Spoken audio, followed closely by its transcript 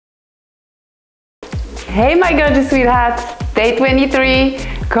Hey my gorgeous sweethearts, day 23,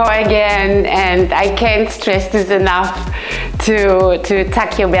 go again, and I can't stress this enough to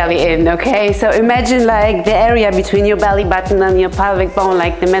tuck your belly in, okay? So imagine like the area between your belly button and your pelvic bone,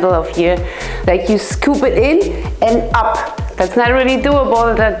 like the middle of here, like you scoop it in and up. That's not really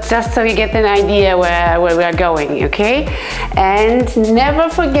doable, that's just so you get an idea where we're going, okay? And never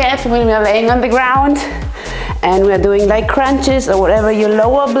forget when we're laying on the ground and we're doing like crunches or whatever, your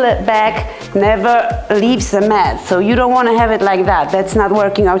lower back never leaves the mat. So you don't want to have it like that. That's not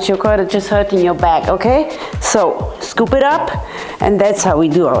working out your core, it's just hurting your back, okay? So scoop it up, and that's how we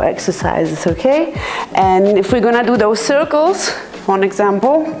do our exercises, okay? And if we're gonna do those circles, for an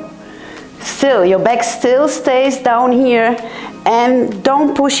example, still, your back still stays down here, and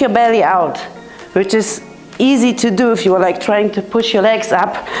don't push your belly out, which is easy to do if you are like trying to push your legs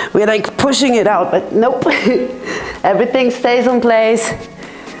up. We're like pushing it out, but nope. Everything stays in place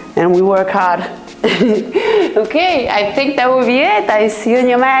and we work hard. Okay, I think that will be it. I see you on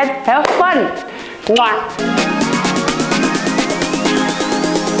your mat. Have fun. Mwah.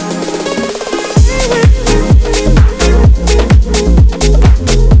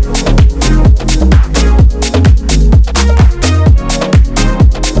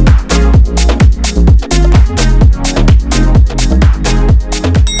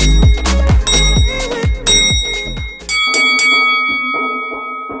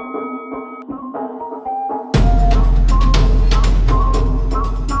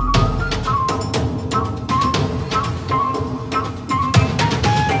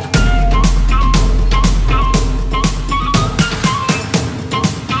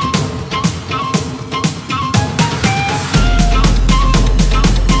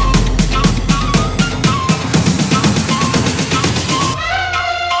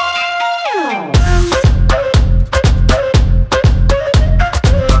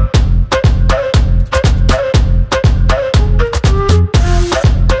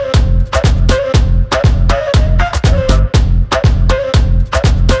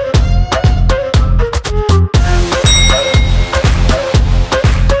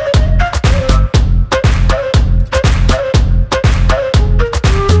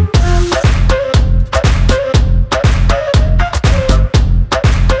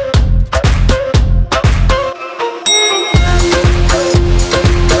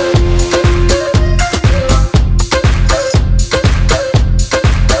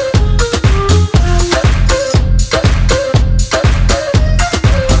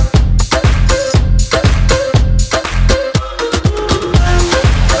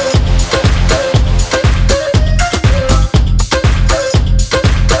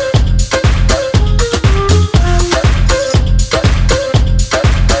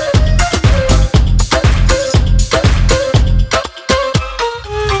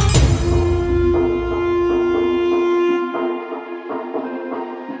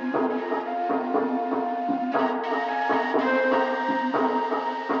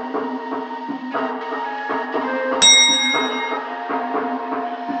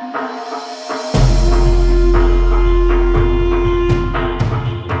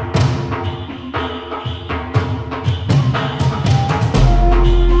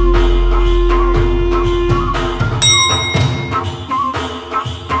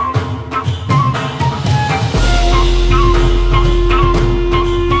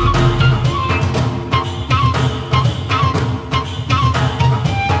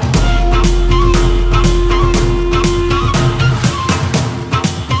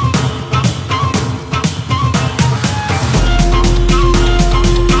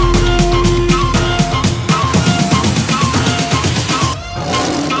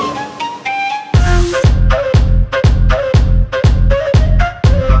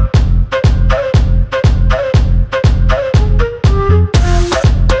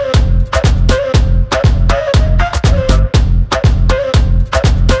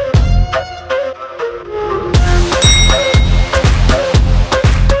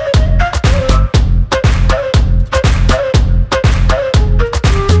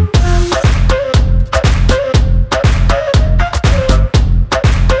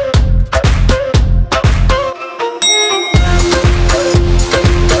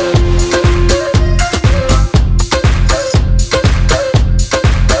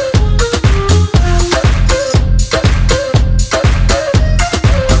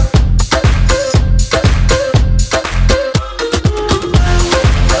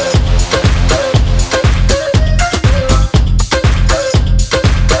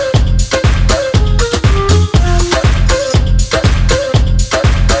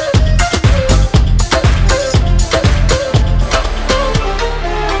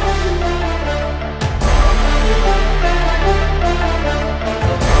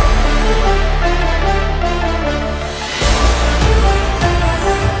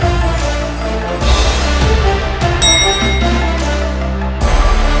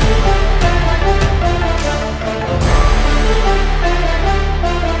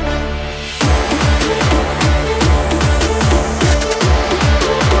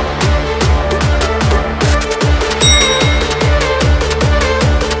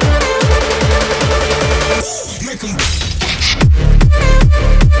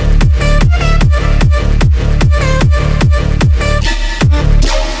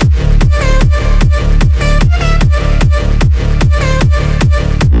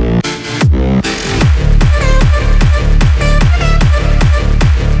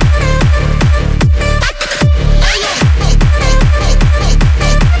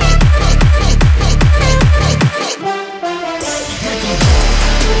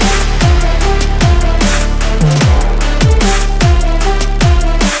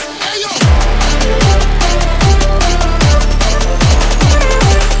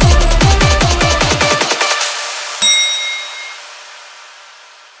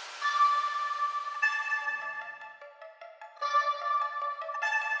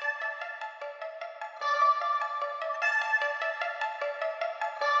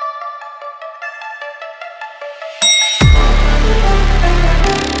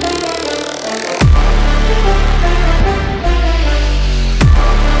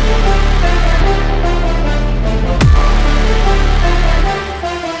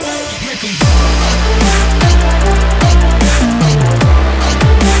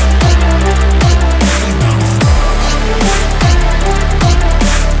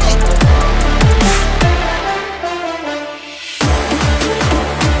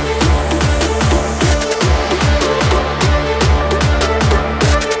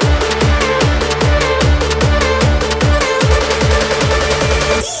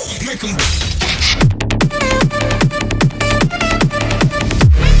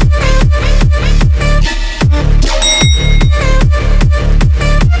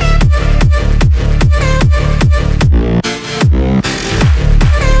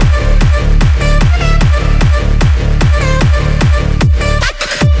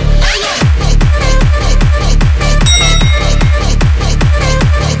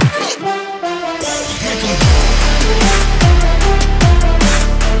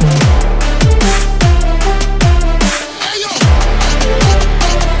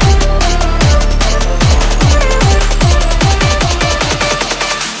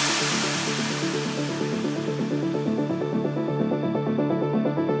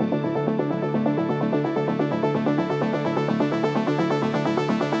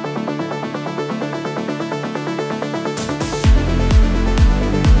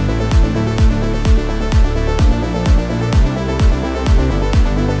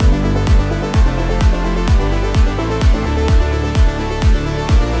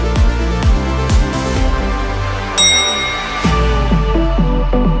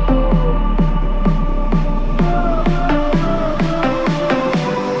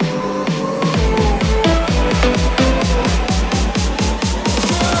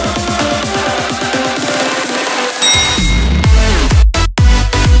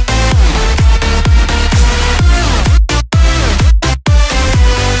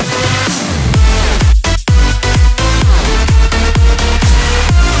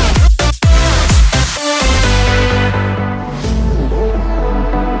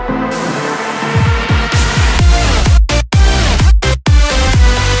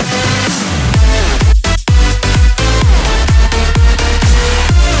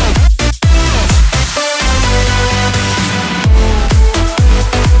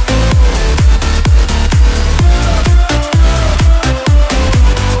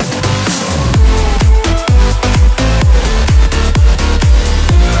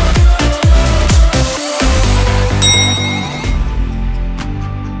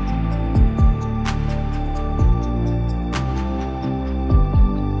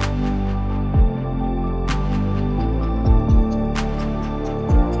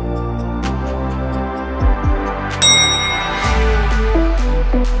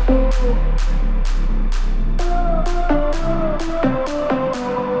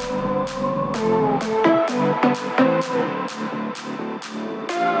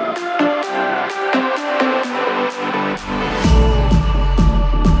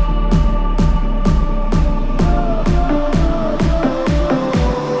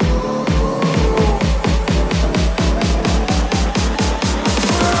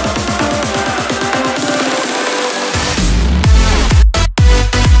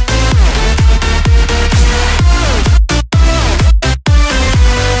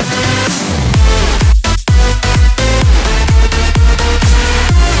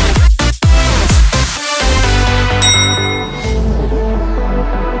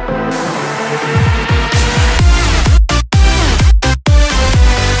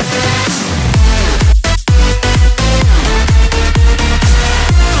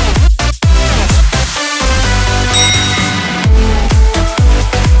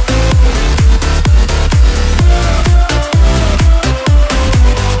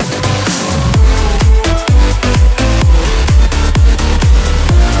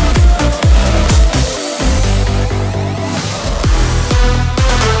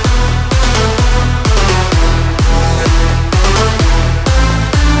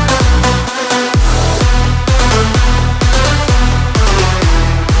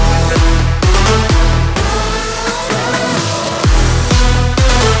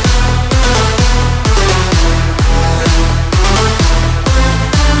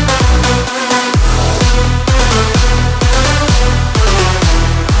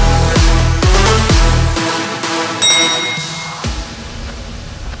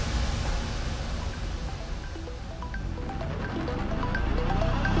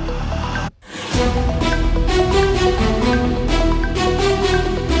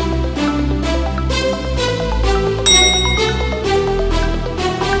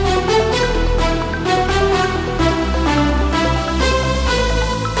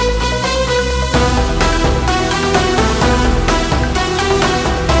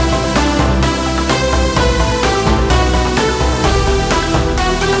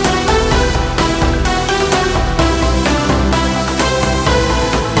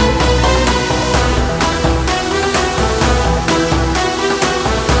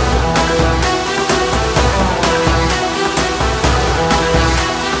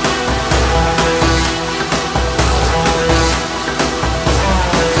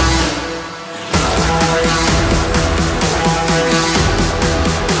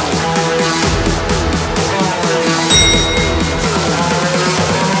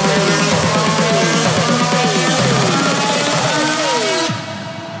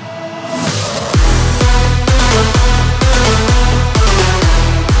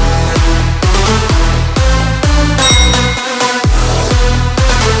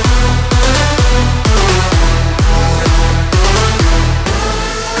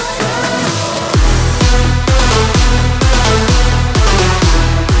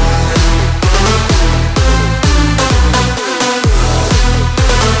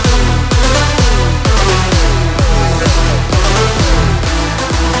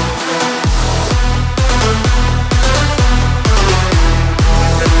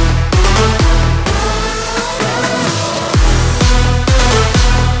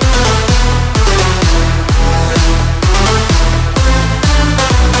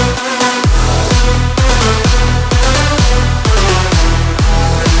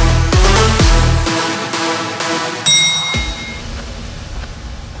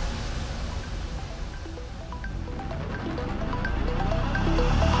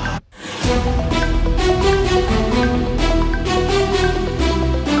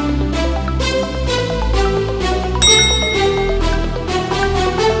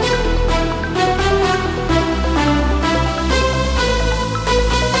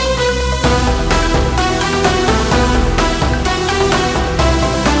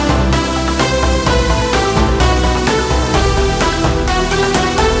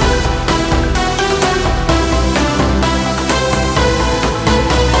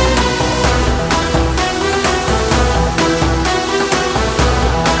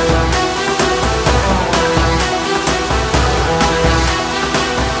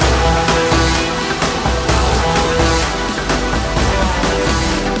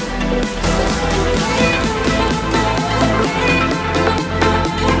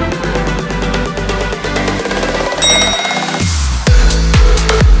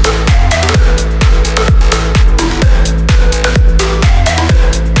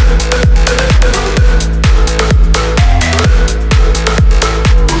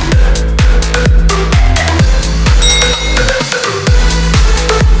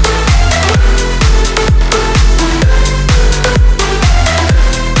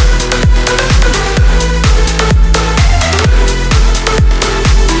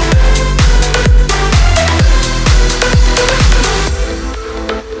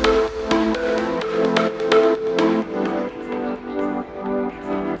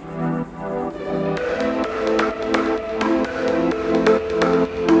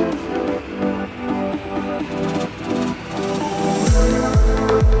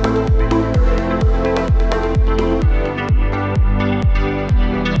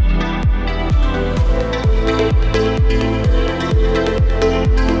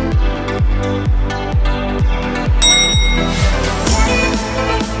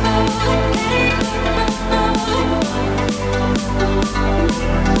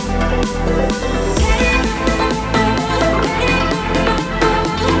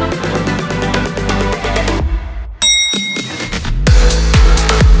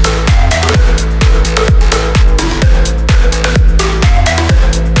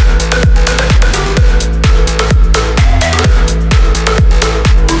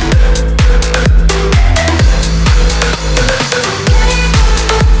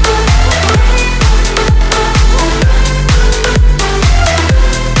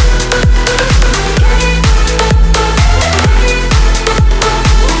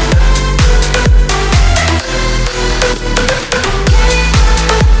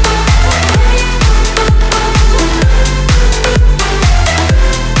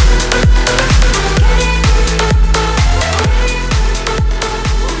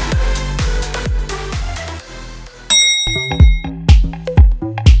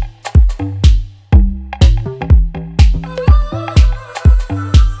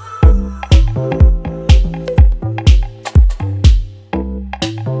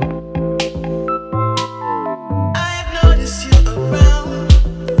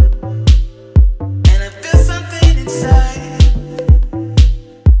 inside.